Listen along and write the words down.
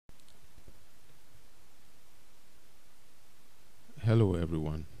Hello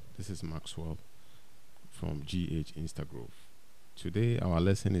everyone, this is Maxwell from GH Instagrowth. Today our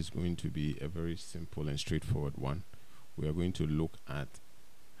lesson is going to be a very simple and straightforward one. We are going to look at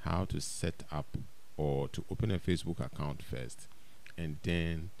how to set up or to open a Facebook account first and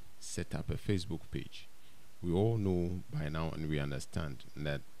then set up a Facebook page. We all know by now and we understand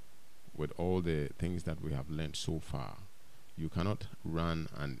that with all the things that we have learned so far, you cannot run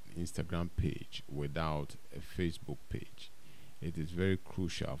an Instagram page without a Facebook page. It is very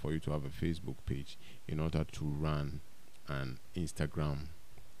crucial for you to have a Facebook page in order to run an Instagram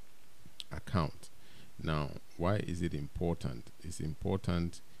account. Now, why is it important? It's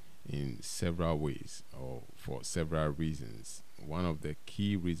important in several ways or for several reasons. One of the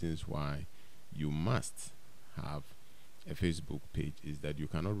key reasons why you must have a Facebook page is that you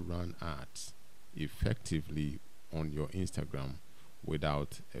cannot run ads effectively on your Instagram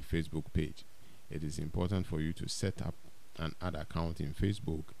without a Facebook page. It is important for you to set up an ad account in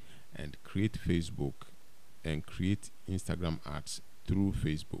Facebook and create Instagram ads through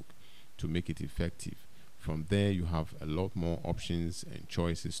Facebook to make it effective. From there, you have a lot more options and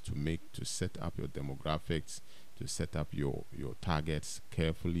choices to make to set up your demographics, to set up your targets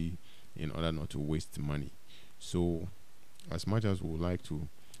carefully in order not to waste money. So as much as we would like to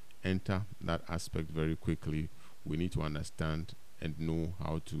enter that aspect very quickly, we need to understand and know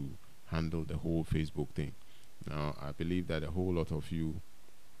how to handle the whole Facebook thing. Now, I believe that a whole lot of you,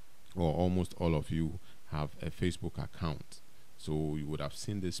 or almost all of you, have a Facebook account. So you would have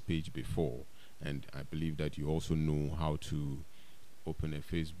seen this page before, and I believe that you also know how to open a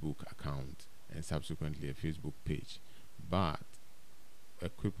Facebook account and subsequently a Facebook page. But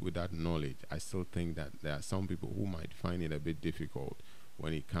equipped with that knowledge, I still think that there are some people who might find it a bit difficult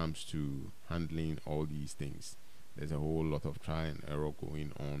when it comes to handling all these things. There's a whole lot of try and error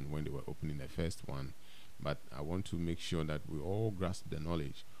going on when they were opening the first one. But I want to make sure that we all grasp the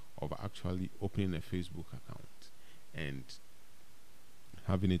knowledge of actually opening a Facebook account and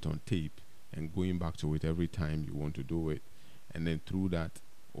having it on tape and going back to it every time you want to do it, and then through that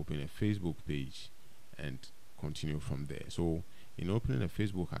open a Facebook page and continue from there. So in opening a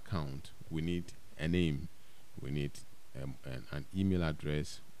Facebook account, we need a name, we need an email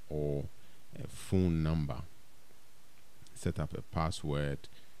address or a phone number, set up a password.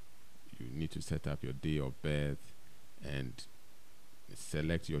 You need to set up your day of birth and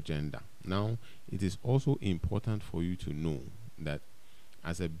select your gender. Now, it is also important for you to know that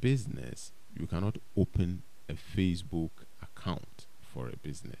as a business, you cannot open a Facebook account for a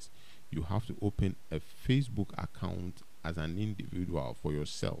business. You have to open a Facebook account as an individual for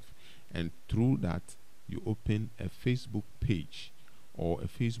yourself, and through that you open a Facebook page or a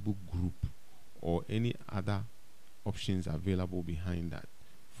Facebook group or any other options available behind that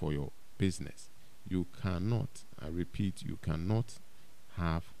for your business. You cannot, I repeat, you cannot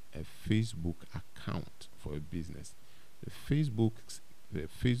have a Facebook account for a business. The Facebook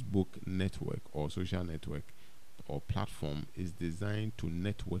network or social network or platform is designed to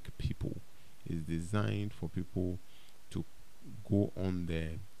network people. It's designed for people to go on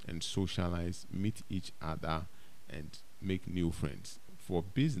there and socialize, meet each other, and make new friends. For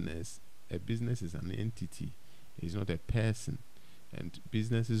business, a business is an entity. It's not a person. And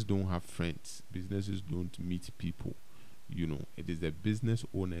businesses don't have friends. Businesses don't meet people. It is the business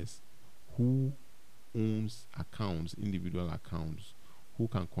owners who owns accounts, individual accounts, who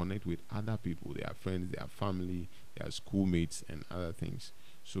can connect with other people, their friends, their family, their schoolmates, and other things,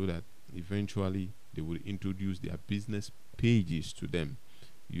 so that eventually they will introduce their business pages to them,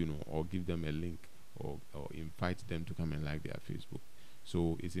 or give them a link or invite them to come and like their Facebook.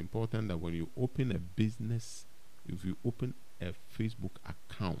 So it's important that when you open a business, if you open a Facebook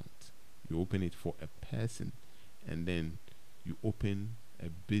account, you open it for a person, and then you open a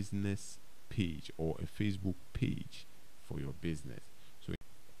business page or a Facebook page for your business.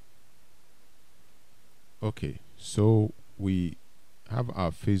 So we have our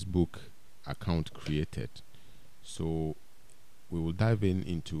Facebook account created. So we will dive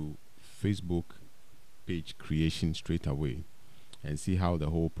into Facebook page creation straight away and see how the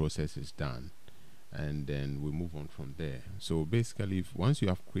whole process is done, and then we move on from there. So basically, once you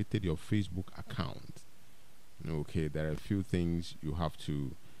have created your Facebook account, there are a few things you have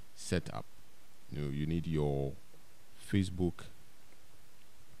to set up. You need your Facebook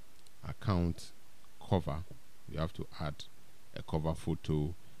account cover. You have to add a cover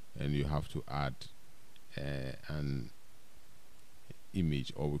photo, and you have to add an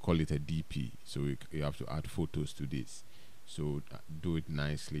image, or we call it a DP. So you have to add photos to this. So do it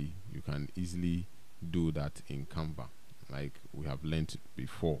nicely. You can easily do that in Canva, like we have learned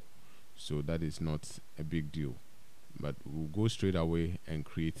before. So that is not a big deal. but we'll go straight away and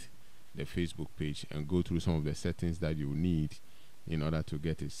create the Facebook page and go through some of the settings that you need in order to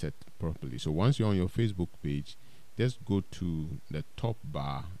get it set properly. So once you're on your Facebook page, just go to the top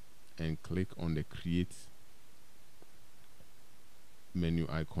bar and click on the create menu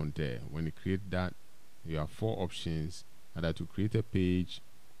icon there. When you create that, you have 4 options: either to create a page,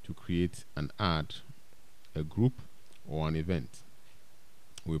 to create an ad, a group, or an event.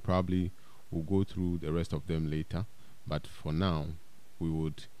 We probably will go through the rest of them later, but for now we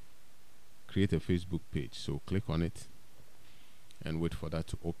would create a Facebook page. So click on it and wait for that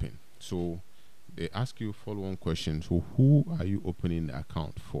to open. So they ask you follow-on question. So who are you opening the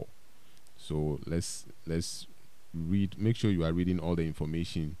account for? So let's read. Make sure you are reading all the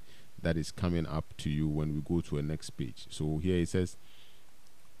information that is coming up to you when we go to a next page. So here it says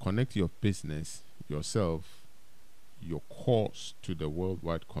connect your business, yourself, your cause to the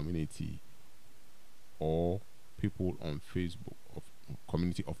worldwide community or people on Facebook, of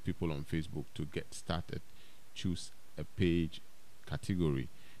community of people on Facebook to get started. Choose a page category.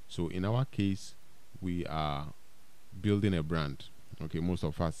 So in our case, we are building a brand. Okay, most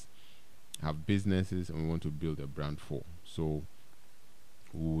of us have businesses and we want to build a brand for. So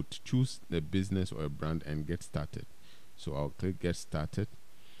we would choose the business or a brand and get started. So I'll click get started.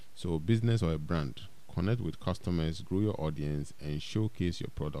 So business or a brand, connect with customers, grow your audience, and showcase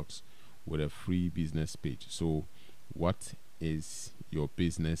your products with a free business page. So what is your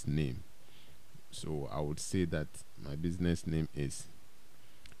business name? So I would say that my business name is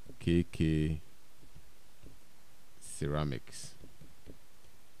KK Ceramics.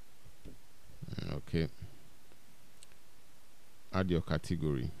 Okay. Add your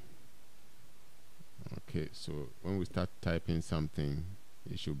category. Okay, so when we start typing something,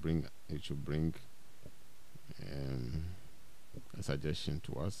 it should bring a suggestion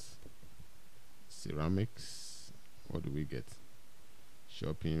to us. Ceramics. What do we get?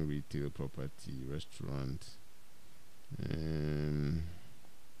 Shopping, retail, property, restaurant.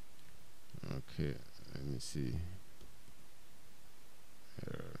 Okay, let me see.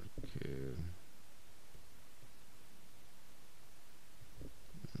 Okay.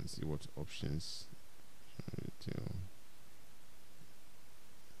 Let's see what options. Retail,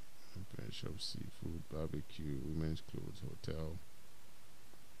 shop, seafood, barbecue, women's clothes, hotel,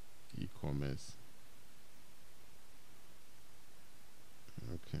 e-commerce.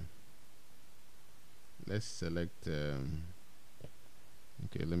 Okay, let's select okay,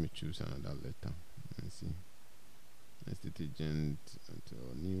 let me choose another letter. Let's see. Let's detergent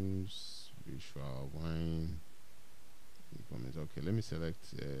until news, visual, wine, e-commerce. Okay, let me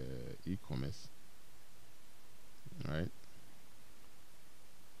select e-commerce. All right.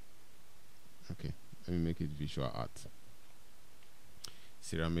 Okay, let me make it visual art.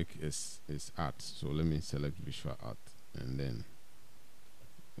 Ceramic is art, so let me select visual art and then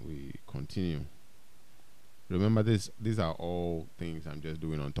we continue. Remember, these are all things I'm just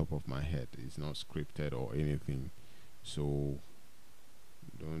doing on top of my head. It's not scripted or anything, so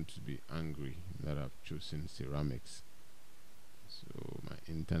don't be angry that I've chosen ceramics. So my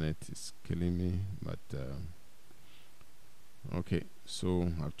internet is killing me, but okay,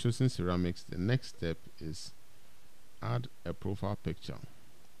 so I've chosen ceramics. The next step is add a profile picture.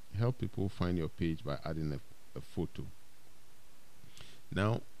 Help people find your page by adding a photo.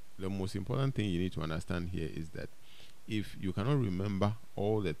 Now, the most important thing you need to understand here is that if you cannot remember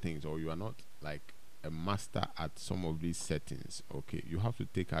all the things, or you are not like a master at some of these settings, okay, you have to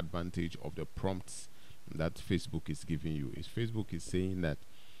take advantage of the prompts that Facebook is giving you. If Facebook is saying that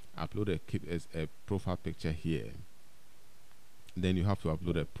upload a profile picture here, then you have to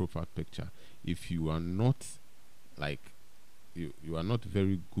upload a profile picture. If you are not like you are not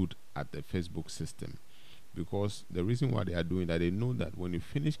very good at the Facebook system, because the reason why they are doing that, they know that when you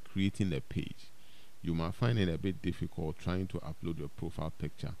finish creating the page, you might find it a bit difficult trying to upload your profile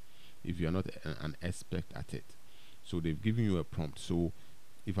picture if you are not an expert at it. So they've given you a prompt. So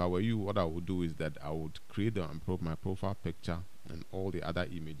if I were you, what I would do is that I would create my profile picture and all the other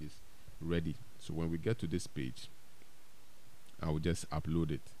images ready. So when we get to this page, I will just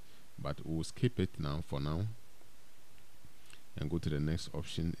upload it, but we'll skip it now for now and go to the next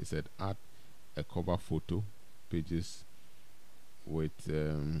option. It said add a cover photo. Pages with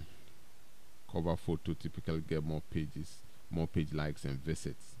cover photo typically get more page likes and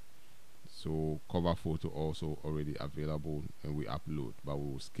visits. So cover photo also already available and we upload, but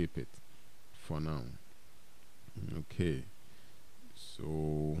we will skip it for now. Okay,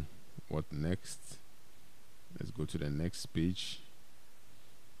 so what next? Let's go to the next page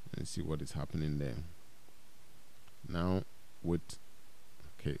and see what is happening there. Now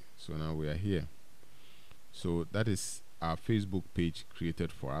okay, so now we are here. So that is our Facebook page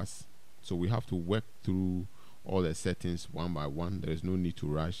created for us. So we have to work through all the settings one by one. There is no need to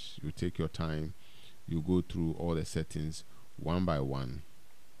rush. You take your time. You go through all the settings one by one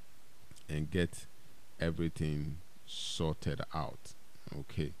and get everything sorted out.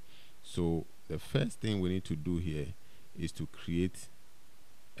 Okay. So the first thing we need to do here is to create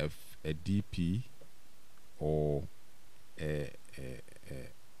a DP or a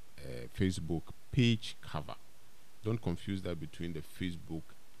Facebook page cover. Don't confuse that between the Facebook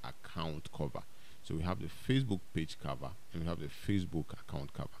account cover. So we have the Facebook page cover and we have the Facebook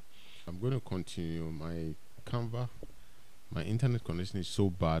account cover. I'm going to continue. My Canva, my internet connection is so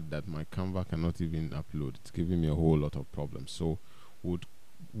bad that my Canva cannot even upload. It's giving me a whole lot of problems. So we'll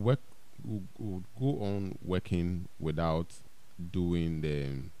go on working without doing the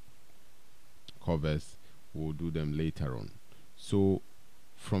covers. We'll do them later on. So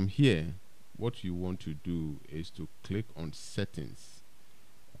from here, what you want to do is to click on settings,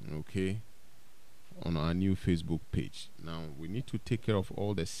 okay, on our new Facebook page. Now we need to take care of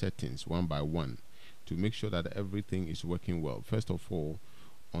all the settings one by one to make sure that everything is working well. First of all,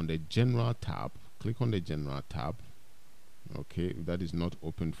 on the general tab, click on the general tab, okay, if that is not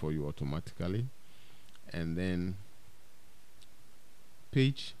open for you automatically, and then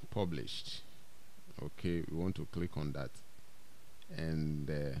page published, okay, we want to click on that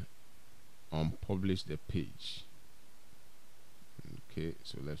and unpublish the page. Okay,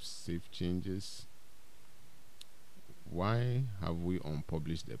 so let's save changes. Why have we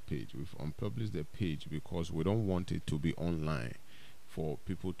unpublished the page? We've unpublished the page because we don't want it to be online for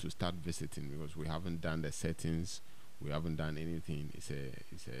people to start visiting, because we haven't done the settings, we haven't done anything. It's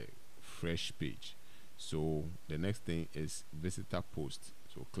a fresh page. So the next thing is visitor post.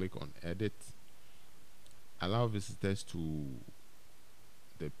 So click on edit, allow visitors to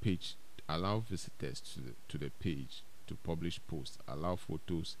the page, allow visitors to the page to publish posts, allow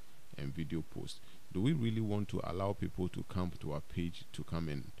photos and video posts. Do we really want to allow people to come to our page to come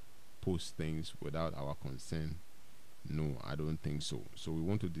and post things without our consent? No, I don't think so. So we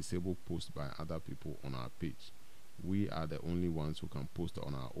want to disable posts by other people on our page. We are the only ones who can post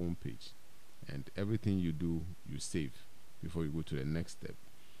on our own page, and everything you do, you save before you go to the next step.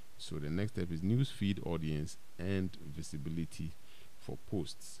 So the next step is newsfeed audience and visibility for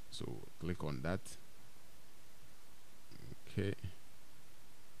posts. So click on that, okay,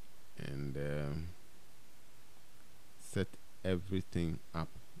 and set everything up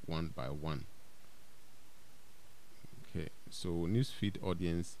one by one. Okay, so newsfeed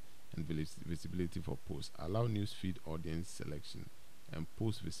audience and visibility for posts. Allow newsfeed audience selection and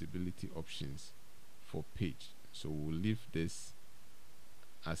post visibility options for page. So we'll leave this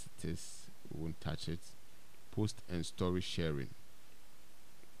as it is, we won't touch it. Post and story sharing.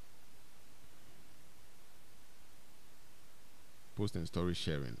 Post and story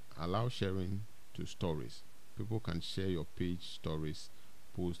sharing. Allow sharing to stories. People can share your page stories,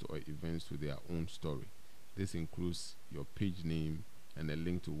 posts or events to their own story. This includes your page name and a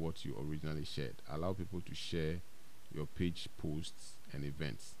link to what you originally shared. Allow people to share your page posts and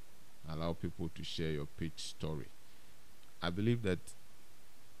events. Allow people to share your page story. I believe that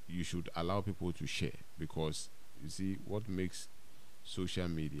you should allow people to share, because you see, what makes social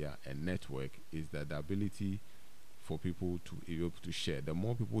media a network is that the ability for people to be able to share. The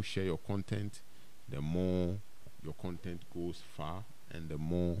more people share your content, the more your content goes far and the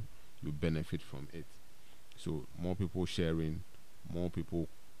more you benefit from it. So more people sharing, more people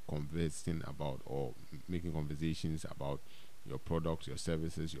conversing about or making conversations about your products, your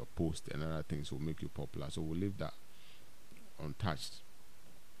services, your posts and other things will make you popular. So we'll leave that untouched.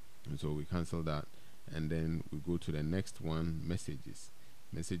 And so we cancel that, and then we go to the next one, messages.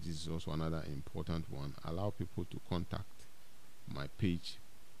 Messages is also another important one. Allow people to contact my page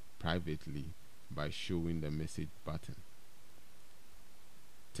privately by showing the message button.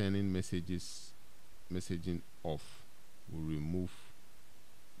 Turning messaging off will remove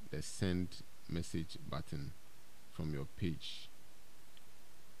the send message button from your page.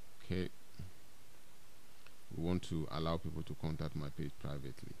 Okay, we want to allow people to contact my page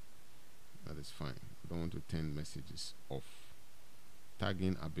privately. That is fine. We don't want to turn messages off.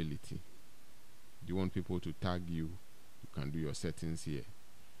 Tagging ability. Do you want people to tag you? You can do your settings here.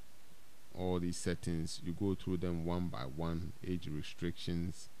 All these settings, you go through them one by one, age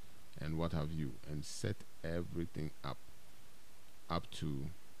restrictions and what have you, and set everything up to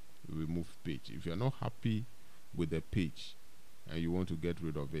remove page. If you're not happy with the page and you want to get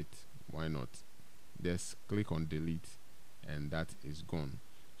rid of it, why not? Just click on delete and that is gone.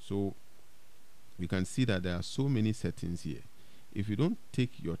 So you can see that there are so many settings here. If you don't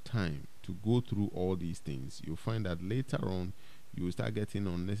take your time to go through all these things, you'll find that later on you will start getting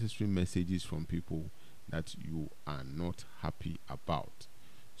unnecessary messages from people that you are not happy about.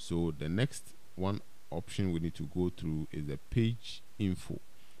 So the next one option we need to go through is the page info.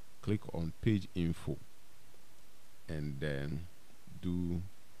 Click on page info and then do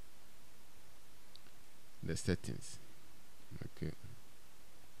the settings. Okay.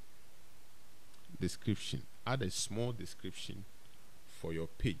 Description. Add a small description for your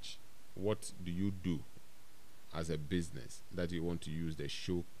page. What do you do as a business that you want to use the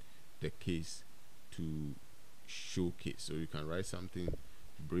case to showcase? So you can write something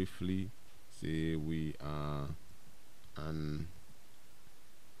briefly, say we are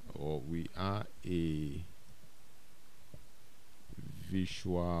a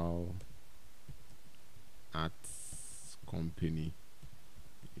visual arts company,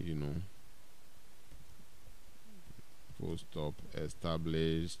 full stop,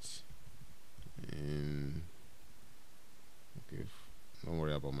 established in, okay, don't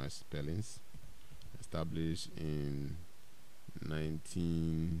worry about my spellings, established in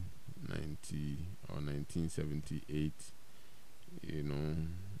 1990 or 1978,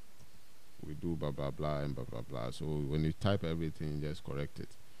 we do blah blah blah and blah blah blah. So when you type everything, just correct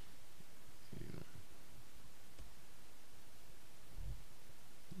it,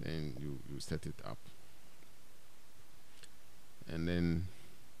 then you set it up. And then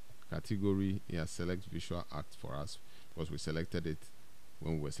category, select visual art for us because we selected it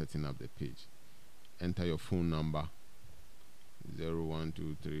when we were setting up the page. Enter your phone number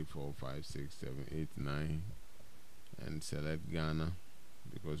 0123456789 and select Ghana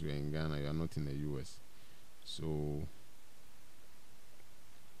because we are in Ghana, you are not in the US. So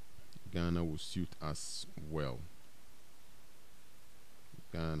Ghana will suit us well.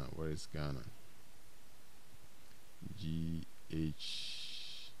 Ghana, where is Ghana? GH.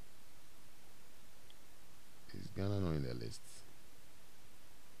 Is Ghana not in the list?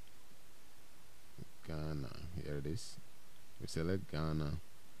 Ghana, here it is. We select Ghana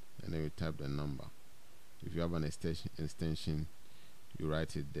and then we type the number. If you have an extension, you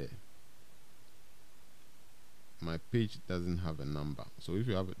write it there. My page doesn't have a number, so if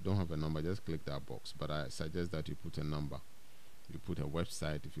you don't have a number, just click that box, but I suggest that you put a number. You put a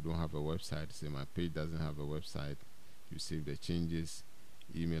website. If you don't have a website, say my page doesn't have a website, you save the changes.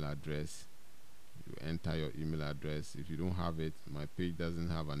 Email address, you enter your email address. If you don't have it, my page doesn't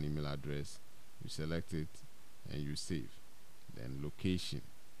have an email address, you select it and you save. Then location,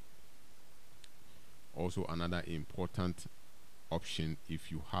 also another important option.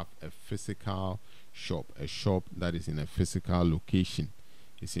 If you have a physical shop, a shop that is in a physical location,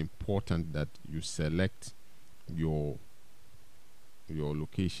 it's important that you select your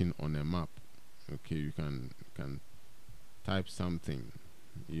location on a map. Okay, you can type something,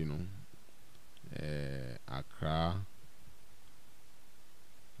 Accra.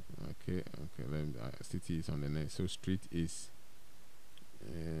 Okay, let me, city is on the next. So street is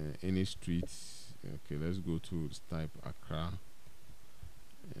any street. Okay, let's go to type Accra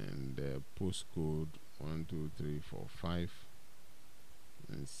and postcode 12345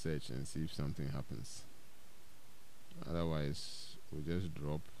 and search and see if something happens. Otherwise, we'll just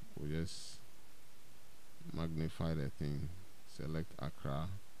drop, we'll just magnify the thing, select Accra,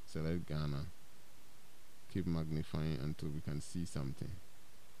 select Ghana, keep magnifying until we can see something.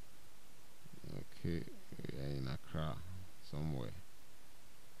 Okay, we are in Accra somewhere.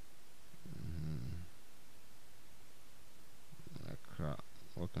 Accra,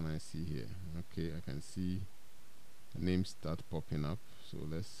 what can I see here? Okay, I can see names start popping up, so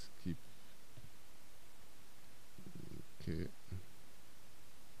let's keep. Okay,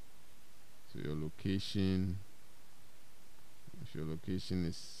 so your location, if your location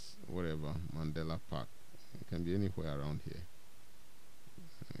is whatever, Mandela Park, it can be anywhere around here.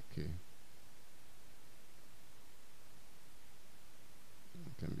 Okay,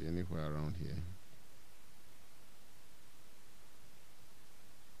 it can be anywhere around here.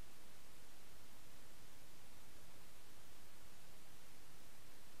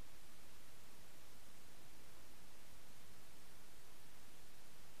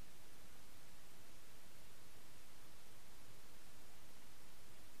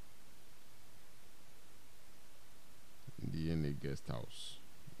 DNA guest house,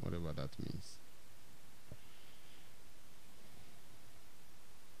 whatever that means.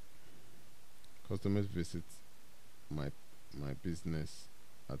 Customers visit my business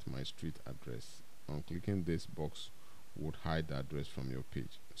at my street address. On clicking this box would hide the address from your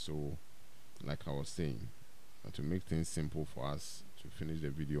page. So like I was saying, to make things simple for us to finish the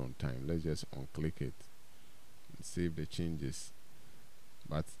video on time, let's just unclick it and save the changes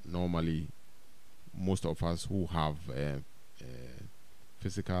but normally most of us who have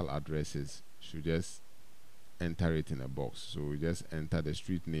physical addresses should just enter it in a box. So you just enter the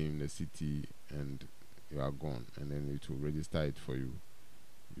street name, the city, and you are gone, and then it will register it for you.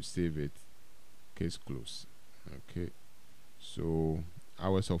 You save it, case closed. Okay, so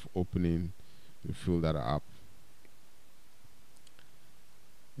hours of opening, you fill that up.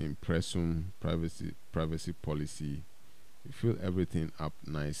 Impressum, privacy policy, you fill everything up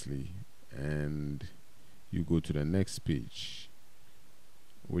nicely, and you go to the next page,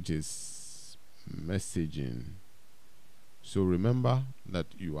 which is messaging. So remember that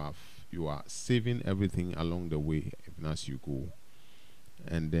you are saving everything along the way even as you go,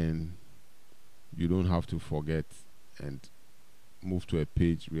 and then you don't have to forget and move to a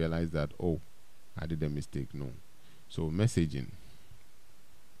page, realize that, oh, I did a mistake. No. So messaging,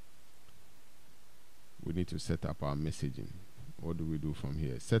 we need to set up our messaging. What do we do from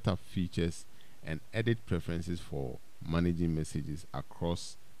here? Set up features and edit preferences for managing messages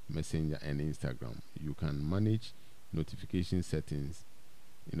across Messenger and Instagram. You can manage notification settings,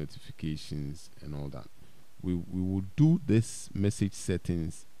 notifications, and all that. We will do this message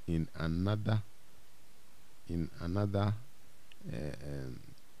settings in another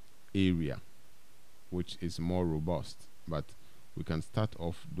area, which is more robust. But we can start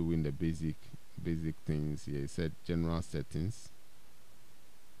off doing the basic things here. It said general settings.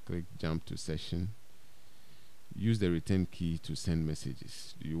 Click jump to session. Use the return key to send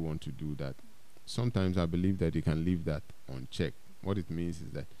messages. Do you want to do that? Sometimes I believe that you can leave that unchecked. What it means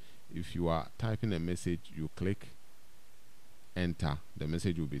is that if you are typing a message, you click enter, the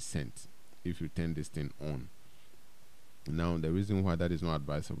message will be sent if you turn this thing on. Now, the reason why that is not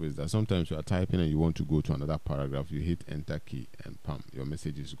advisable is that sometimes you are typing and you want to go to another paragraph, you hit enter key and pam, your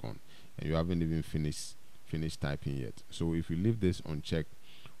message is gone, and you haven't even finished typing yet. So if you leave this unchecked,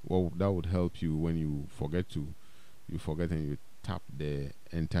 well, that would help you when you forget and you tap the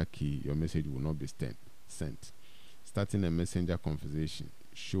enter key, your message will not be sent. Starting a messenger conversation,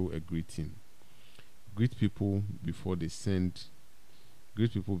 show a greeting. Greet people before they send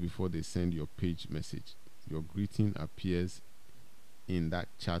your page message. Your greeting appears in that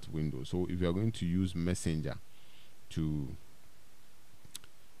chat window. So if you are going to use messenger to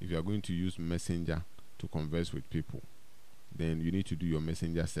converse with people, then you need to do your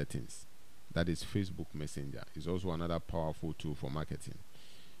messenger settings. That is Facebook Messenger. It's also another powerful tool for marketing.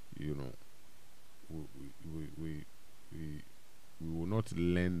 You know, we will not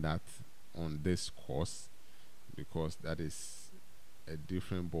learn that on this course, because that is a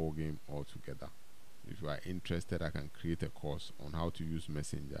different ball game altogether. If you are interested, I can create a course on how to use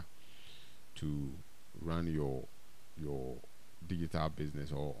Messenger to run your digital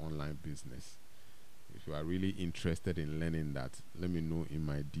business or online business. If you are really interested in learning that, let me know in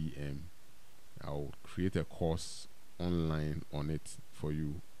my DM. I'll create a course online on it for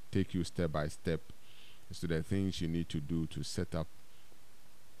you, take you step by step as to the things you need to do to set up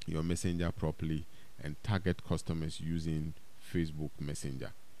your messenger properly and target customers using Facebook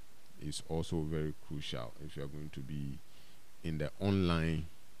Messenger. Is also very crucial if you are going to be in the online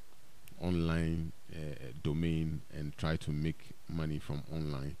domain and try to make money from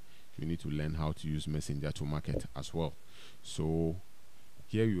online. You need to learn how to use Messenger to market as well. So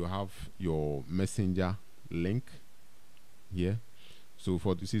here you have your Messenger link here. So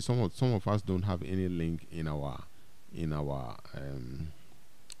for you see, some of us don't have any link in our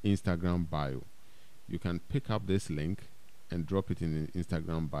Instagram bio. You can pick up this link and drop it in the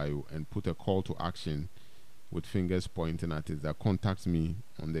Instagram bio and put a call to action with fingers pointing at it that contacts me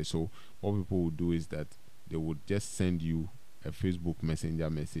on there. So what people will do is that they would just send you a Facebook Messenger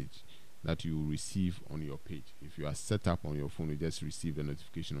message that you receive on your page. If you are set up on your phone, you just receive a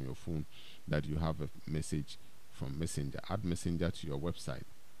notification on your phone that you have a message from Messenger. Add Messenger to your website.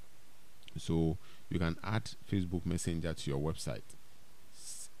 So you can add Facebook Messenger to your website.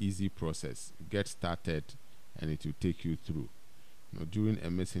 Easy process. Get started and it will take you through. Now, during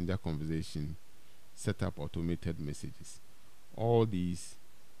a messenger conversation, set up automated messages. All these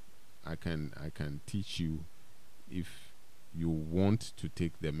I can teach you if you want to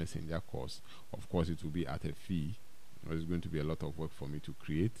take the messenger course. Of course, it will be at a fee. It's going to be a lot of work for me to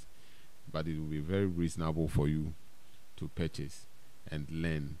create, but it will be very reasonable for you to purchase and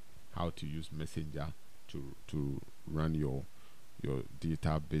learn how to use messenger to run your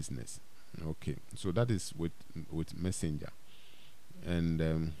digital business. Okay, so that is with Messenger.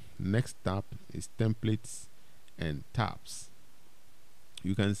 And next tab is templates and tabs.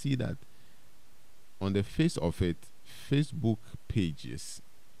 You can see that on the face of it, Facebook pages,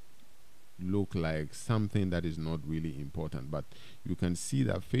 look like something that is not really important. But you can see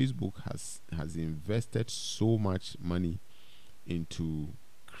that Facebook has invested so much money into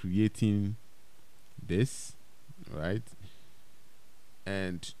creating this, right?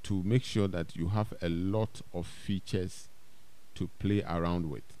 And to make sure that you have a lot of features to play around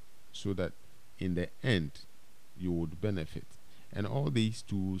with, so that in the end you would benefit. And all these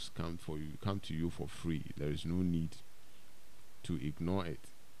tools come to you for free. There is no need to ignore it.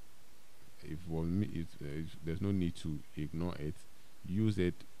 If there's no need to ignore it, use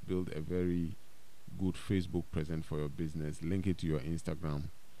it. Build a very good Facebook presence for your business, link it to your Instagram,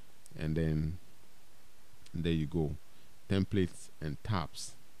 and then there you go. Templates and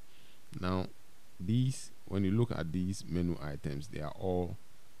tabs. Now these, when you look at these menu items, they are all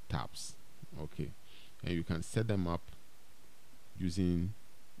tabs, okay, and you can set them up using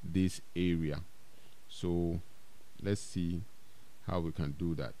this area. So let's see how we can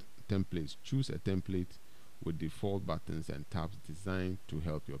do that. Templates. Choose a template with default buttons and tabs designed to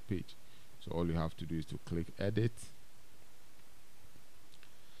help your page. So all you have to do is to click edit.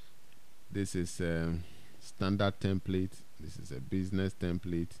 This is a standard template. This is a business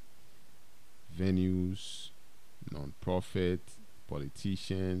template. Venues, non-profit,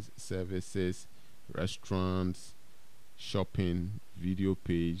 politicians, services, restaurants, shopping, video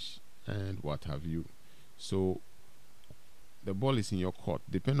page, and what have you. So the ball is in your court,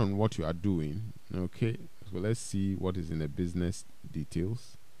 depending on what you are doing. Okay, so let's see what is in the business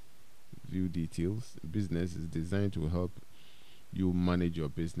details. View details. Business is designed to help you manage your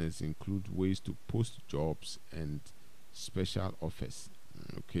business, include ways to post jobs and special offers.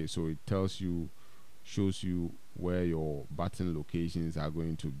 Okay, so it shows you where your button locations are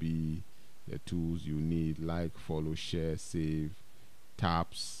going to be, the tools you need, like, follow, share, save,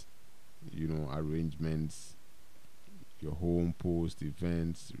 tabs, arrangements, your home, post,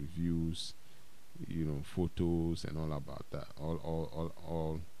 events, reviews, photos, and all about that.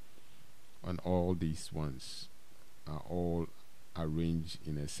 All these ones are all arranged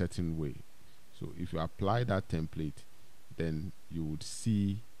in a certain way. So if you apply that template, then you would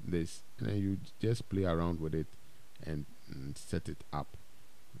see this, and then you just play around with it and set it up.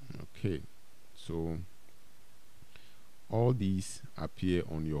 Okay, so all these appear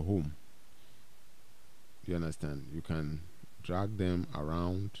on your home. You understand? You can drag them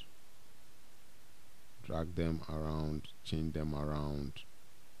around, change them around.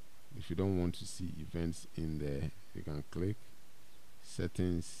 If you don't want to see events in there, you can click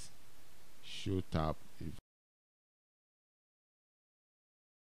settings, show tab,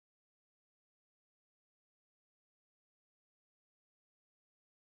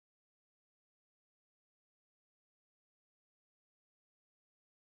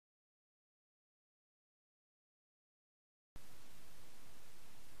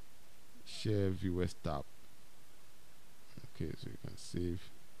 share viewers tab. Okay, so you can save,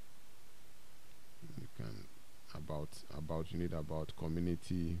 you can you need about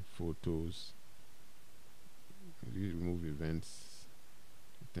community, photos. You remove events,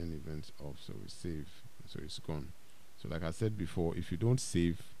 turn events off, so we save, so it's gone. So like I said before, if you don't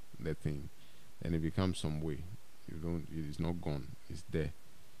save the thing, then it becomes some way. It's not gone, it's there.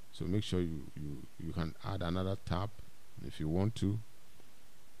 So make sure you can add another tab if you want to.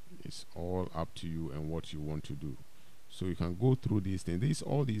 It's all up to you and what you want to do. So you can go through these things.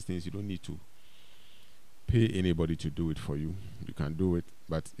 All these things you don't need to pay anybody to do it for you. You can do it,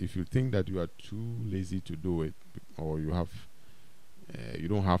 but if you think that you are too lazy to do it, or you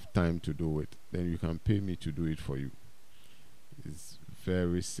don't have time to do it, then you can pay me to do it for you. It's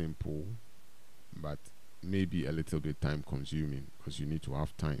very simple, but maybe a little bit time consuming, because you need to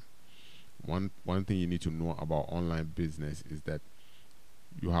have time. One thing you need to know about online business is that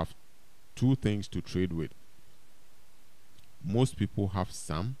you have two things to trade with. Most people have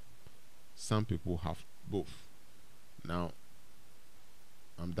some people have both. Now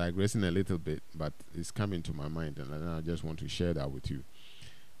I'm digressing a little bit, but it's coming to my mind, and I just want to share that with you.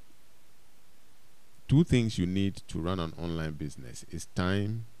 Two things you need to run an online business is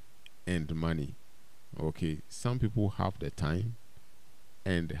time and money. Okay, some people have the time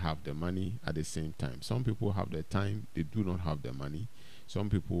and have the money at the same time. Some people have the time, they do not have the money. Some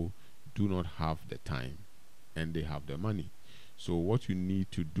people do not have the time and they have the money. So what you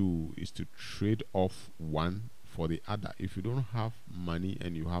need to do is to trade off one for the other. If you don't have money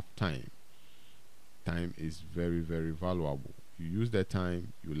and you have time, time is very, very valuable. You use the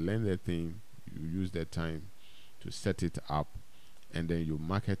time, you learn the thing, you use the time to set it up, and then you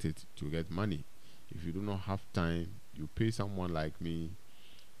market it to get money. If you do not have time, you pay someone like me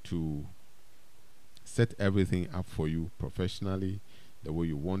to set everything up for you professionally, the way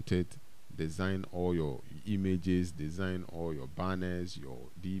you want it, design all your images, design all your banners, your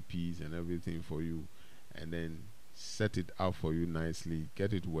DPs and everything for you, and then set it up for you nicely,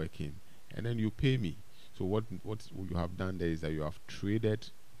 get it working, and then you pay me. So what you have done there is that you have traded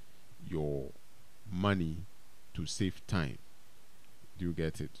your money to save time. Do you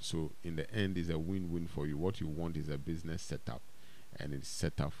get it? So in the end, it's a win-win for you. What you want is a business setup, and it's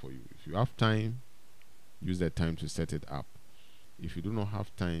set up for you. If you have time, use the time to set it up. If you do not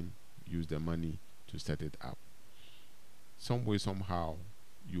have time, use the money to set it up. Some way, somehow,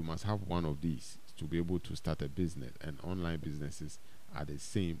 you must have one of these to be able to start a business, and online businesses are the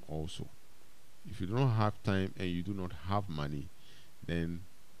same also. If you do not have time and you do not have money, then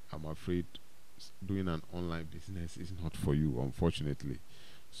I'm afraid doing an online business is not for you, unfortunately.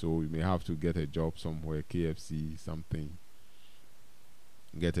 So you may have to get a job somewhere, KFC, something,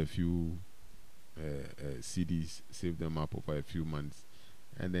 get a few CDs, save them up over a few months,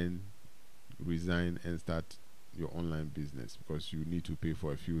 and then resign and start your online business, because you need to pay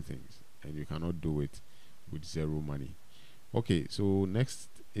for a few things and you cannot do it with zero money. Okay, so next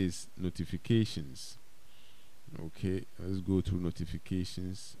is notifications. Okay, let's go through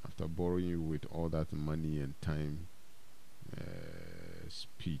notifications after boring you with all that money and time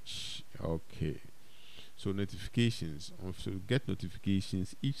speech. Okay, so notifications. So get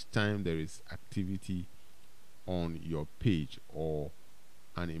notifications each time there is activity on your page or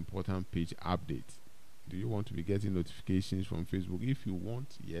an important page update. Do you want to be getting notifications from Facebook? If you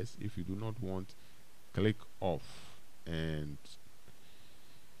want, yes. If you do not want, click off, and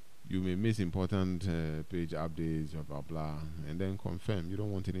you may miss important page updates, blah blah blah, and then confirm. You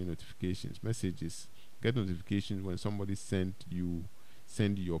don't want any notifications. Messages. Get notifications when somebody send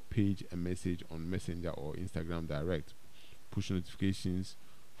your page a message on Messenger or Instagram Direct. Push notifications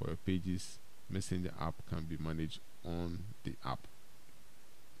for your pages. Messenger app can be managed on the app.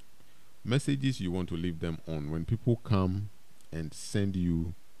 Messages, you want to leave them on. When people come and send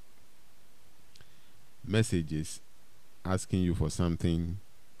you messages asking you for something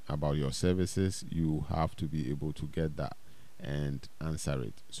about your services, you have to be able to get that and answer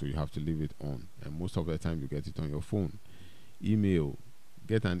it. So you have to leave it on, and most of the time you get it on your phone. Email.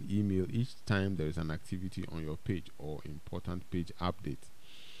 Get an email each time there is an activity on your page or important page update.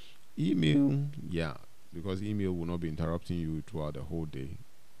 Email, yeah, because email will not be interrupting you throughout the whole day,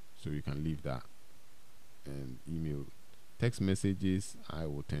 so you can leave that. And email. Text messages, I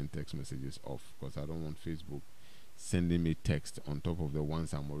will turn text messages off, because I don't want Facebook sending me text on top of the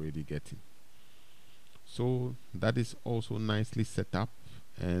ones I'm already getting. So that is also nicely set up.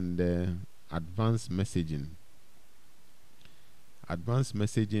 And advanced messaging. Advanced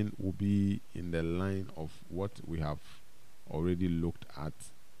messaging will be in the line of what we have already looked at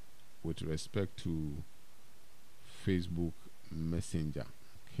with respect to Facebook Messenger.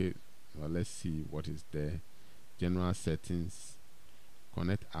 Okay, well, let's see what is there. General settings,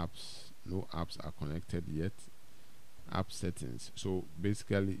 connect apps. No apps are connected yet. App settings. So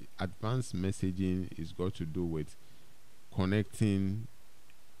basically, advanced messaging is got to do with connecting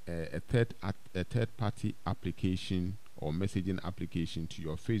a third party application or messaging application to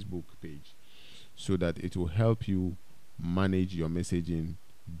your Facebook page, so that it will help you manage your messaging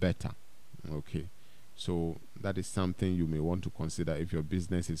better. Okay, so that is something you may want to consider if your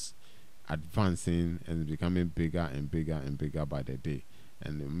business is advancing and becoming bigger and bigger and bigger by the day,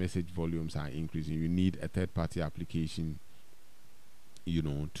 and the message volumes are increasing. You need a third party application,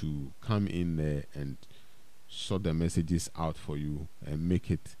 to come in there and sort the messages out for you and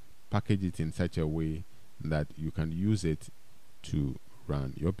package it in such a way that you can use it to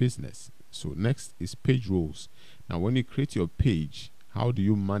run your business. So next is page roles. Now, when you create your page, how do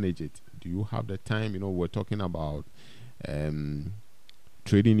you manage it? Do you have the time? We're talking about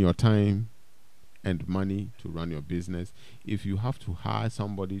trading your time and money to run your business. If you have to hire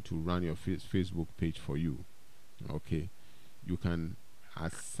somebody to run your Facebook page for you, okay, you can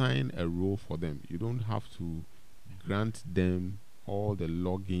assign a role for them. You don't have to grant them all the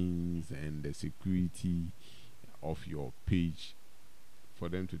logins and the security of your page for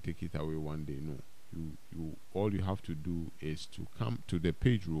them to take it away one day. No, you all you have to do is to come to the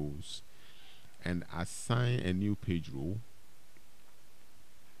page roles and assign a new page role.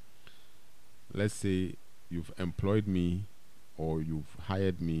 Let's say you've employed me or you've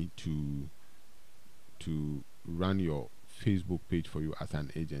hired me to run your Facebook page for you as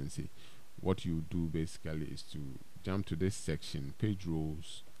an agency. What you do basically is to jump to this section, page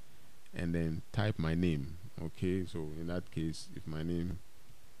roles, and then type my name. Okay, so in that case, if my name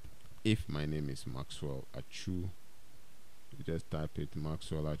is Maxwell Achu, you just type it,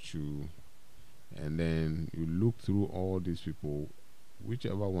 Maxwell Achu, and then you look through all these people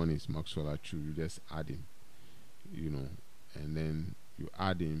whichever one is Maxwell True, you just add him, and then you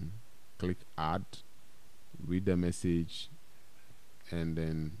add him, click add, read the message, and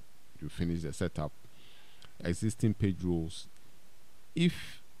then you finish the setup. Existing page rules.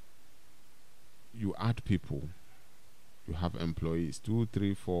 If you add people, you have employees 2,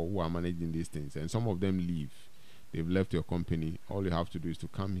 3, 4 who are managing these things, and some of them leave, they've left your company, all you have to do is to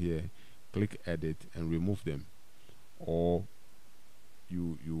come here, click edit, and remove them. Or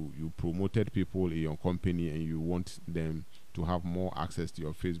you promoted people in your company and you want them to have more access to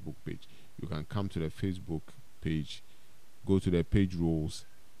your Facebook page, you can come to the Facebook page, go to the page rules,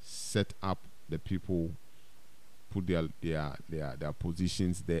 set up the people, put their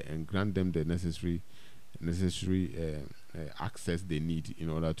positions there, and grant them the necessary access they need in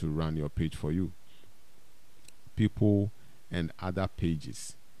order to run your page for you. People and other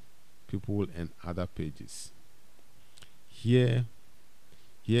pages. Here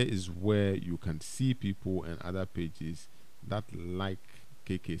is where you can see people and other pages that like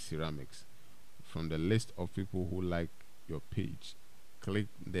KK Ceramics. From the list of people who like your page, click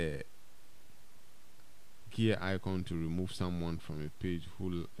the gear icon to remove someone from a page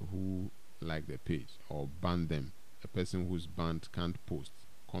who like the page, or ban them. A person who's banned can't post,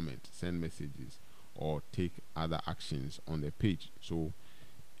 comment, send messages, or take other actions on the page. So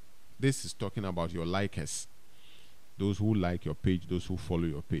this is talking about your likers, those who like your page, those who follow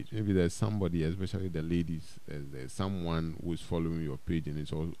your page. Maybe there's somebody, especially the ladies, there's someone who's following your page and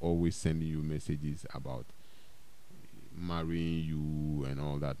is always sending you messages about marrying you and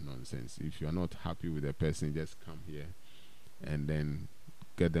all that nonsense. If you're not happy with the person, just come here and then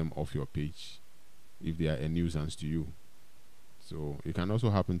get them off your page if they are a nuisance to you. So it can also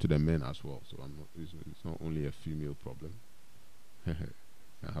happen to the men as well. So it's not only a female problem. It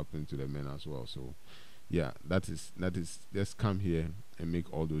can happen to the men as well. So yeah, that is just come here and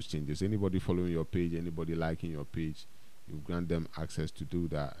make all those changes. Anybody following your page, anybody liking your page, you grant them access to do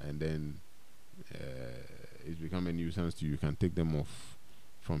that, and then it's become a nuisance to you. You can take them off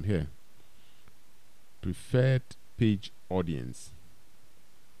from here. Preferred page audience.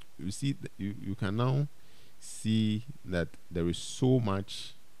 You see, you can now see that there is so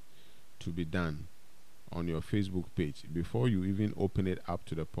much to be done on your Facebook page before you even open it up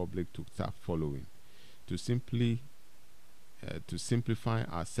to the public to start following. To simplify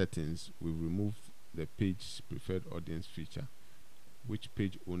our settings, we removed the page preferred audience feature, which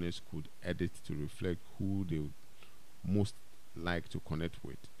page owners could edit to reflect who they would most like to connect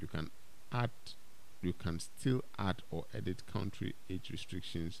with. You can still add or edit country age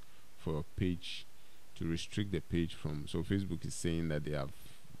restrictions for a page to restrict the page from. So Facebook is saying that they have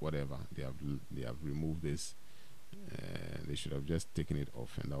removed this. They should have just taken it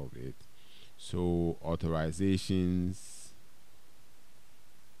off, and that will be it. So authorizations.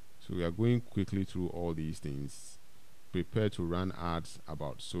 So we are going quickly through all these things. Prepare to run ads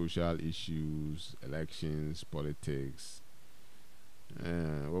about social issues, elections, politics.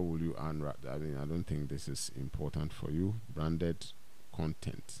 What will you earn? I mean, I don't think this is important for you. Branded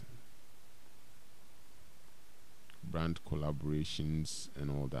content, brand collaborations, and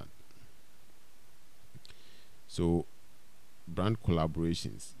all that. So brand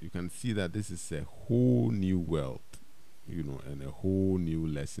collaborations, you can see that this is a whole new world, and a whole new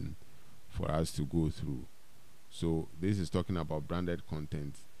lesson for us to go through. So this is talking about branded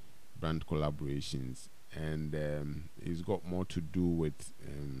content, brand collaborations, and it's got more to do with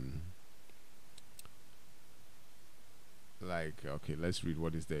okay, let's read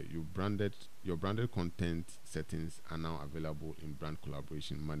what is there. Your branded content settings are now available in Brand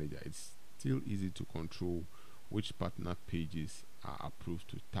Collaboration Manager. It's still easy to control which partner pages are approved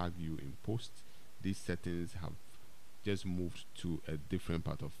to tag you in posts. These settings have just moved to a different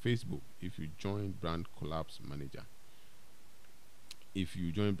part of Facebook. If you join Brand Collabs Manager,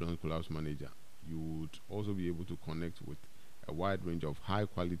 you would also be able to connect with a wide range of high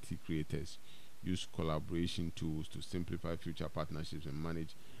quality creators, use collaboration tools to simplify future partnerships, and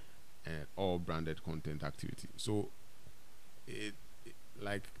manage all branded content activity. So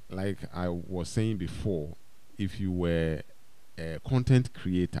like I was saying before, if you were a content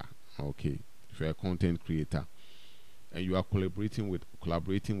creator, okay, if you're a content creator and you are collaborating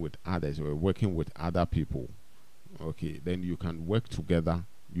with others, or working with other people, okay, then you can work together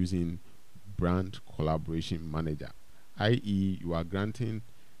using Brand Collaboration Manager, i.e. you are granting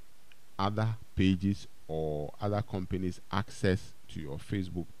other pages or other companies access to your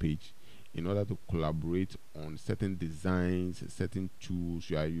Facebook page in order to collaborate on certain designs, certain tools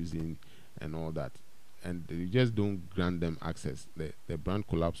you are using, and all that. And you just don't grant them access. The Brand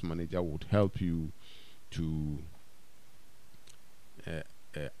Collabs Manager would help you to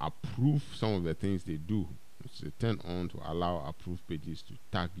approve some of the things they do. So turn on to allow approved pages to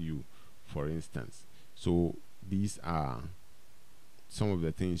tag you, for instance. So these are some of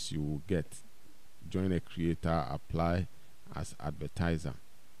the things you will get. Join a creator, apply as advertiser.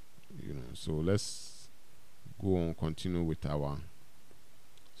 So let's go on, continue with our.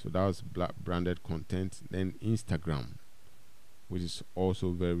 So that was branded content. Then Instagram, which is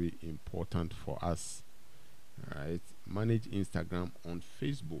also very important for us. Right, manage Instagram on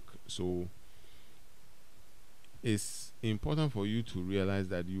Facebook. So it's important for you to realize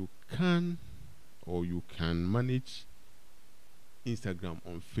that you can manage Instagram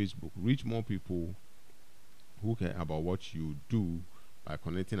on Facebook, reach more people who care about what you do by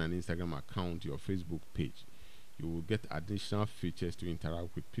connecting an Instagram account to your Facebook page. You will get additional features to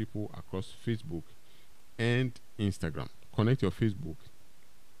interact with people across Facebook and Instagram. Connect your Facebook.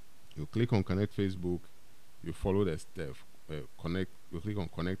 You click on connect Facebook. You follow the steps. You click on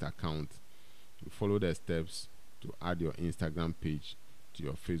connect account. You follow the steps to add your Instagram page to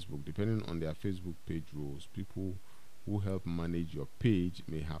your Facebook. Depending on their Facebook page rules, people who help manage your page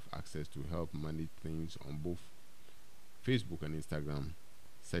may have access to help manage things on both Facebook and Instagram,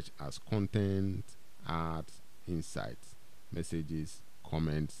 such as content, ads, insights, messages,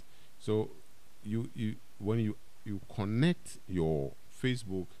 comments. So when you connect your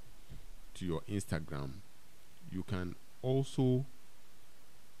Facebook to your Instagram, you can also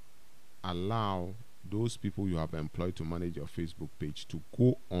allow those people you have employed to manage your Facebook page to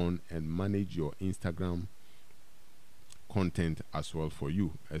go on and manage your Instagram content as well for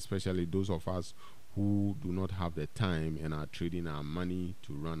you, especially those of us who do not have the time and are trading our money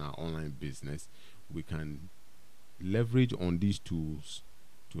to run our online business. We can leverage on these tools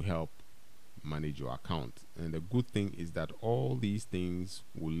to help manage your account. And the good thing is that all these things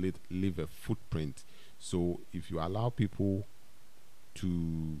will leave a footprint. So if you allow people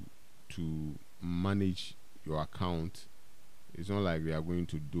to manage your account, it's not like they are going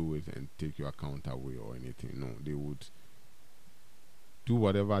to do it and take your account away or anything. No, they would do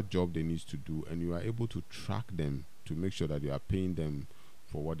whatever job they need to do, and you are able to track them to make sure that you are paying them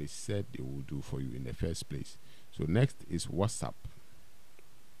for what they said they will do for you in the first place. So next is WhatsApp.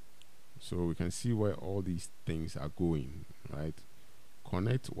 So we can see where all these things are going, right?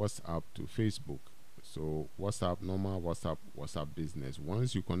 Connect WhatsApp to Facebook. So WhatsApp, normal WhatsApp, WhatsApp business.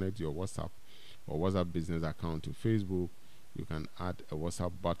 Once you connect your WhatsApp or WhatsApp business account to Facebook, you can add a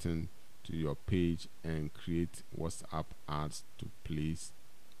WhatsApp button to your page and create WhatsApp ads to place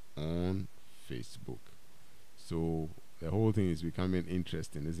on Facebook. So the whole thing is becoming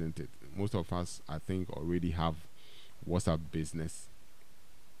interesting, isn't it? Most of us, I think, already have WhatsApp business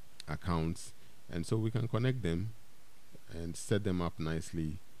accounts, and so we can connect them and set them up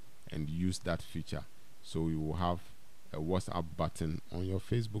nicely and use that feature. So you will have a WhatsApp button on your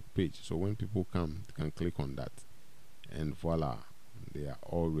Facebook page. So when people come, they can click on that, and voila, they are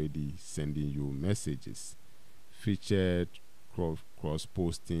already sending you messages. Featured, cross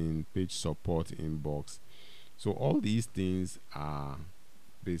posting, page support, inbox. So all these things are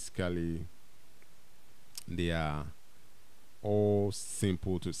basically, they are all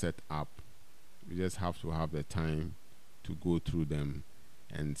simple to set up. You just have to have the time to go through them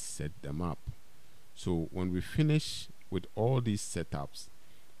and set them up. So when we finish with all these setups,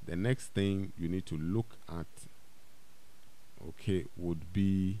 the next thing you need to look at, okay, would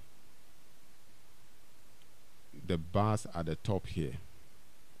be the bars at the top here.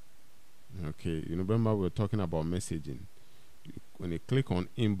 Okay, you remember we were talking about messaging. When you click on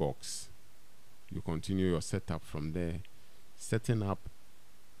inbox, you continue your setup from there, setting up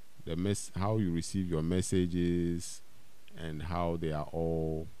the how you receive your messages and how they are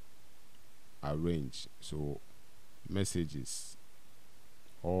all arranged. So messages,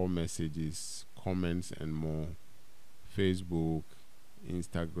 all messages, comments and more, Facebook,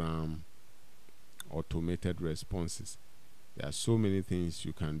 Instagram, automated responses. There are so many things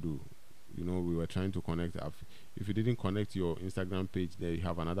you can do. We were trying to connect. If you didn't connect your Instagram page, there you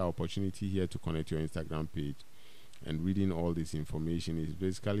have another opportunity here to connect your Instagram page. And reading all this information is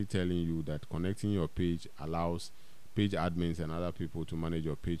basically telling you that connecting your page allows page admins and other people to manage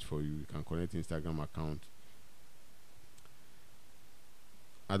your page for you. You can connect Instagram account.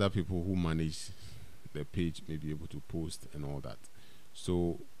 Other people who manage the page may be able to post and all that.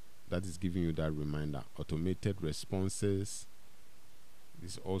 So that is giving you that reminder. Automated responses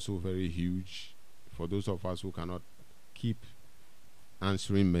is also very huge for those of us who cannot keep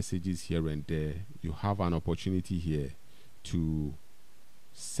answering messages here and there. You have an opportunity here to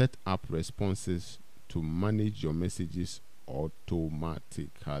set up responses to manage your messages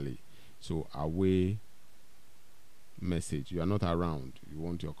automatically. So away message. You are not around. You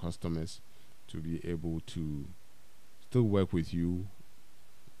want your customers to be able to still work with you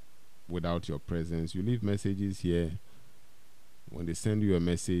without your presence. You leave messages here. When they send you a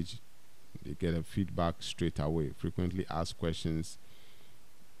message, they get a feedback straight away. Frequently asked questions.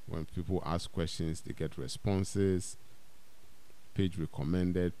 When people ask questions, they get responses. Page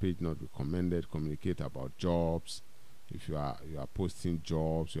recommended, page not recommended. Communicate about jobs. If you are posting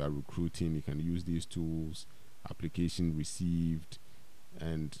jobs, you are recruiting, you can use these tools. Application received.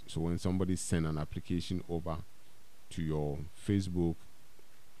 And so when somebody send an application over to your Facebook,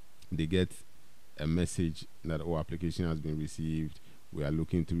 they get a message that, oh, application has been received. We are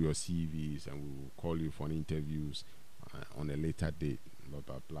looking through your CVs and we will call you for interviews on a later date. Blah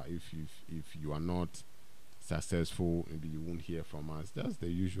blah blah. If you are not successful, maybe you won't hear from us. That's the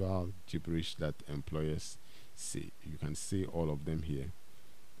usual gibberish that employers say. You can say all of them here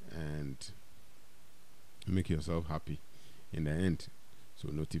and make yourself happy in the end. So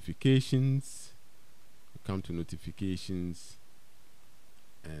notifications, come to notifications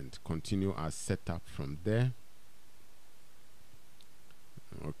and continue our setup from there.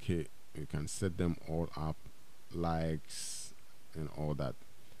 Okay, you can set them all up, likes and all that,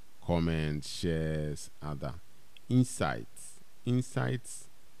 comments, shares, other insights. Insights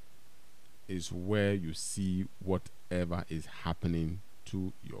is where you see whatever is happening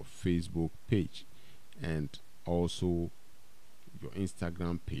to your Facebook page and also your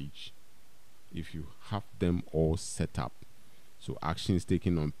Instagram page if you have them all set up. So actions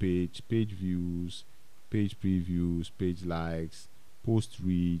taken on page views, page previews, page likes, post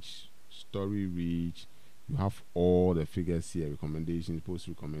reach, story reach. You have all the figures here, recommendations, post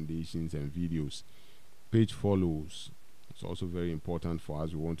recommendations and videos. Page follows. It's also very important for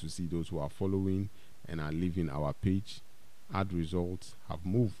us. We want to see those who are following and are leaving our page. Ad results have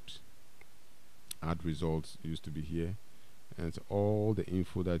moved. Ad results used to be here. And all the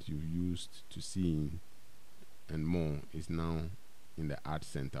info that you've used to see and more is now in the ad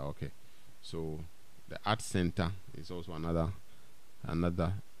center. Okay, so the ad center is also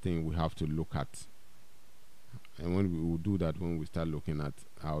another thing we have to look at, and when we will do that, when we start looking at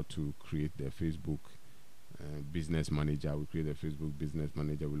how to create the Facebook business manager, we create a Facebook business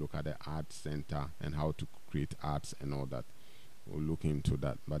manager, we look at the ad center and how to create ads and all that. We'll look into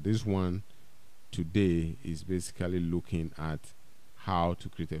that, but this one today is basically looking at how to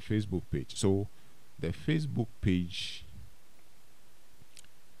create a Facebook page. So the Facebook page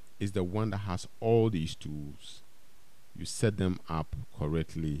is the one that has all these tools. You set them up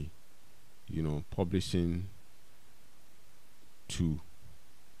correctly, publishing to,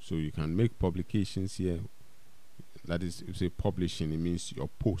 so you can make publications here. That is, if you say publishing, it means your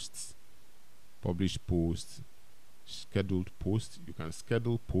posts, publish posts, scheduled posts. You can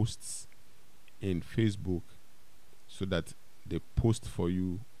schedule posts in Facebook so that they post for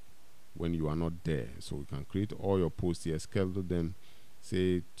you when you are not there. So you can create all your posts here, schedule them,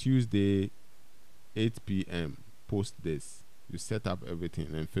 say Tuesday 8 p.m. post this. You set up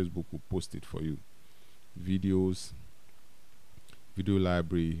everything and Facebook will post it for you. Videos, video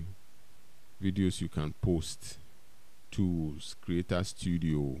library, videos you can post, tools, Creator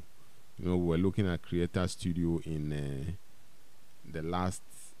Studio. We're looking at Creator Studio in the last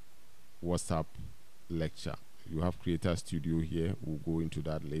WhatsApp lecture. You have Creator Studio here. We'll go into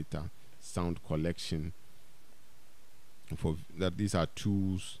that later. Sound collection. For that, these are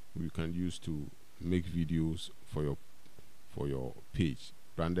tools you can use to make videos for your page.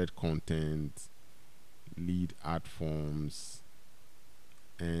 Branded content, lead ad forms,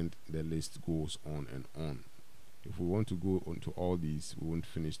 and the list goes on and on. If we want to go into all these, we won't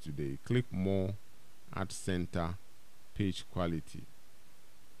finish today. Click more, ad center, page quality.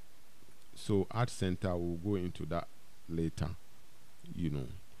 So ad center, we'll go into that later.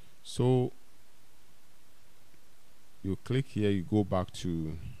 So you click here, you go back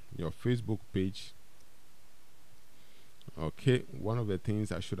to your Facebook page. Okay, one of the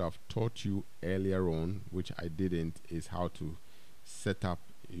things I should have taught you earlier on, which I didn't, is how to set up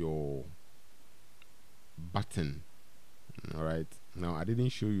your button. All right, now I didn't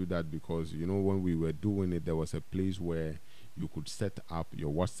show you that because when we were doing it, there was a place where you could set up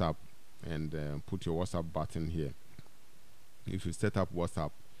your WhatsApp and put your WhatsApp button here. If you set up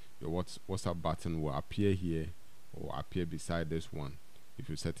WhatsApp, your WhatsApp button will appear here or appear beside this one if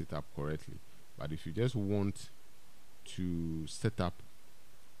you set it up correctly. But if you just want to set up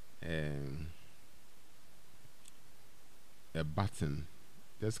a button,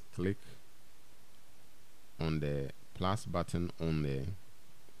 just click on the plus button on there.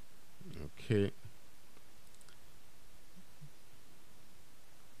 Okay,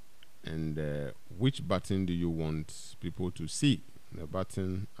 and which button do you want people to see? The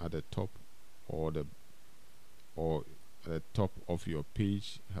button at the top, or at the top of your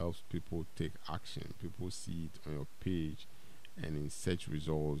page helps people take action. People see it on your page and in search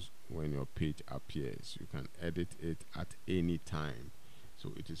results when your page appears. You can edit it at any time.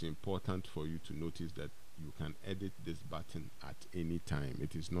 So it is important for you to notice that you can edit this button at any time.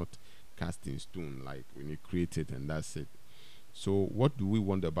 It is not cast in stone, like when you create it and that's it. So what do we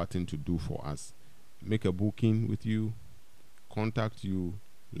want the button to do for us? Make a booking with you, contact you,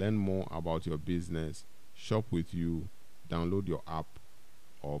 learn more about your business, shop with you, download your app,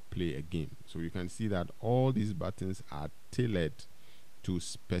 or play a game. So you can see that all these buttons are tailored to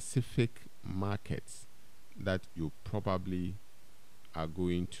specific markets that you probably are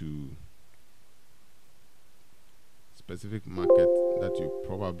going to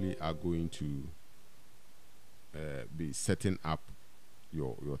be setting up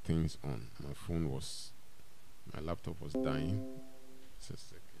your things on. My laptop was dying. Just a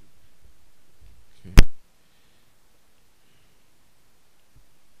second. Okay.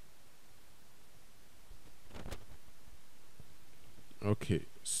 Okay,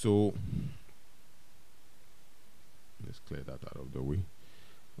 so let's clear that out of the way.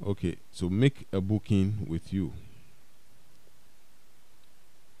 Okay, so make a booking with you.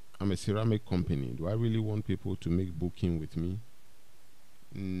 I'm a ceramic company. Do I really want people to make booking with me?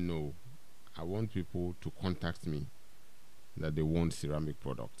 No. I want people to contact me that they want ceramic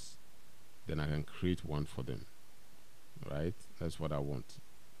products. Then I can create one for them. Right? That's what I want.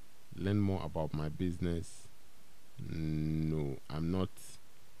 Learn more about my business. No, I'm not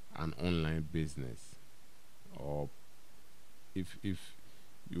an online business. Or if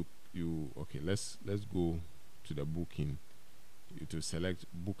you okay, let's go to the booking. You to select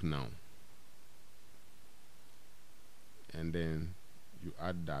book now, and then you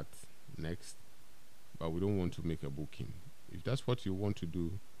add that next, but we don't want to make a booking. If that's what you want to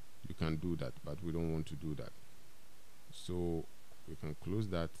do, you can do that, but we don't want to do that. So we can close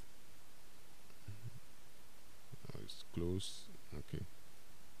that. It's closed. Okay,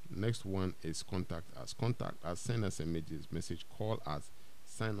 next one is contact us. Contact us, send us a message, call us,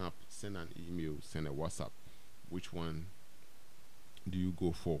 sign up, send an email, send a WhatsApp. Which one do you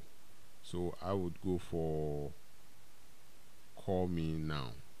go for? So I would go for call me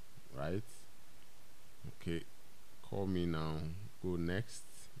now, right? Okay, call me now. Go next,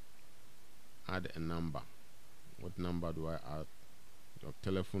 add a number. What number do I add? Your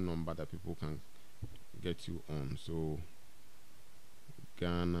telephone number that people can get you on. So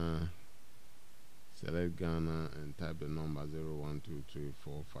Ghana, select Ghana and type the number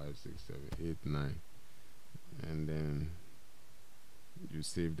 0123456789, and then you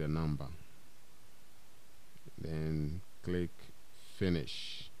save the number, then click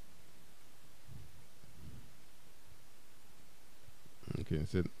finish. Okay,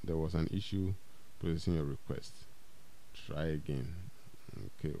 said there was an issue processing your request. Try again.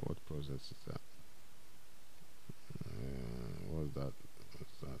 Okay, what process is that? What's that?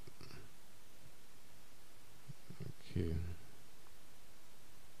 Okay,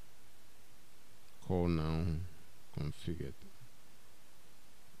 call now, configured.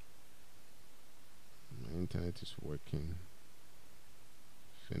 My internet is working.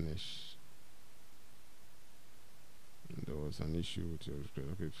 Finish. And there was an issue with your request.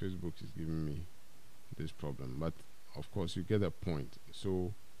 Okay, Facebook is giving me this problem, but of course you get a point.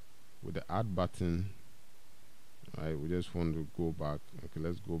 So with the add button, we just want to go back. Okay,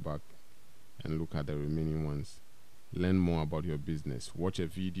 let's go back and look at the remaining ones. Learn more about your business, watch a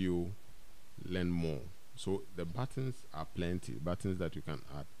video, learn more. So the buttons are plenty, buttons that you can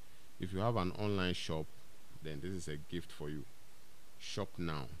add. If you have an online shop, then this is a gift for you. Shop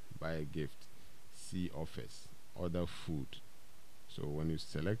now, buy a gift, see offers, order food. So when you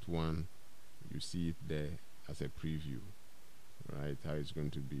select one, you see it there as a preview, right? How it's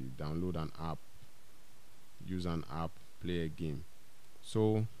going to be. Download an app, use an app, play a game.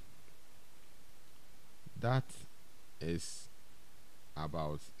 So that is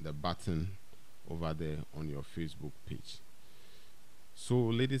about the button over there on your Facebook page. So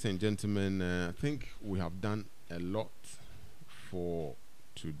ladies and gentlemen, I think we have done a lot for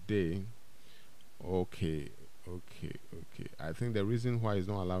today. Okay. I think the reason why it's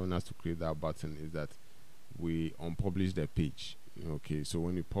not allowing us to create that button is that we unpublish the page. Okay, so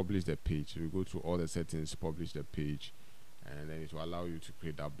when you publish the page, you go through all the settings, publish the page, and then it will allow you to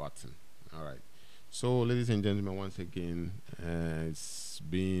create that button. All right. So ladies and gentlemen, once again, it's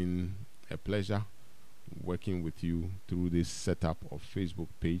been a pleasure working with you through this setup of Facebook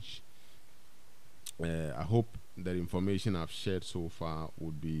page. I hope the information I've shared so far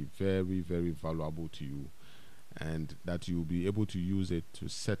would be very, very valuable to you, and that you'll be able to use it to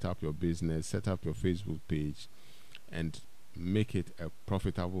set up your business, set up your Facebook page, and make it a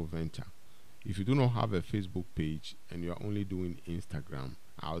profitable venture. If you do not have a Facebook page and you are only doing Instagram,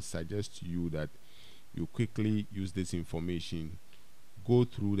 I'll suggest to you that you quickly use this information, go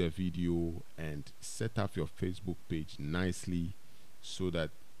through the video and set up your Facebook page nicely so that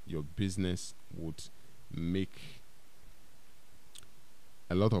your business would make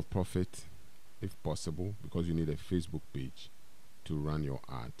a lot of profit if possible, because you need a Facebook page to run your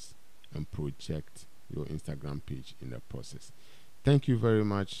ads and project your Instagram page in the process. Thank you very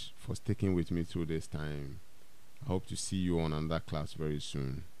much for sticking with me through this time. I hope to see you on another class very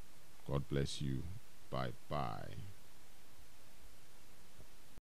soon. God bless you. Bye bye.